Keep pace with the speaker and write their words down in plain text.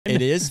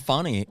It is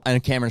funny,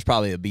 and Cameron's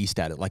probably a beast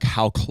at it, like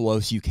how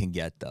close you can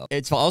get, though.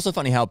 It's also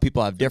funny how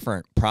people have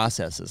different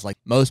processes. Like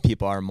most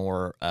people are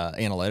more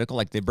analytical,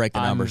 like they break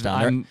the numbers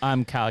down.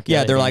 I'm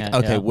calculating. Yeah, they're like,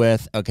 okay,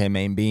 width, okay,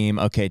 main beam,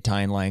 okay,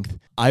 tine length.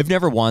 I've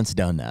never once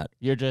done that.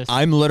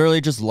 I'm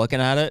literally just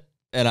looking at it,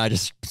 and I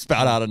just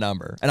spout out a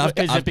number. And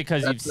is it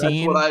because you've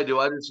seen? That's what I do.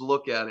 I just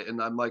look at it,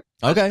 and I'm like,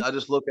 okay. I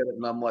just look at it,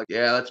 and I'm like,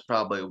 yeah, that's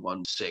probably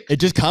 1.6. It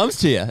just comes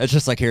to you. It's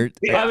just like, here's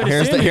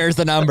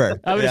the number.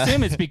 I would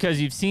assume it's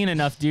because you've seen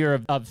enough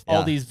deer of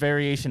all these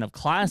variation of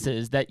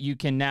classes that you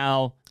can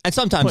now. And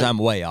sometimes I'm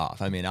way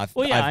off. I mean,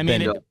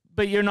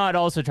 but you're not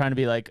also trying to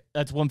be like,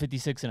 that's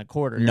 156 and a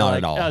quarter. You're not like,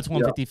 at all. Oh, it's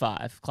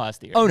 155 class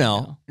deer. Oh,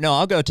 no. No,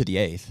 I'll go to the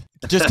 8th.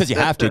 Just because you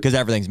have to, because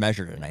everything's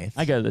measured in 8th.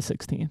 I go to the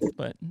 16th,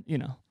 but, you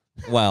know.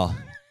 Well,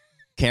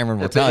 Cameron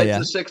will tell you.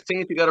 It's the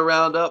 16th, you got to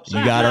round up. So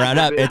you got to round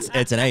up. It's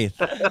an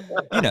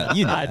 8th. You know.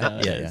 I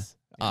know Yeah.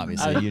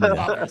 Obviously, you know.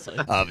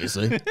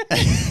 Obviously.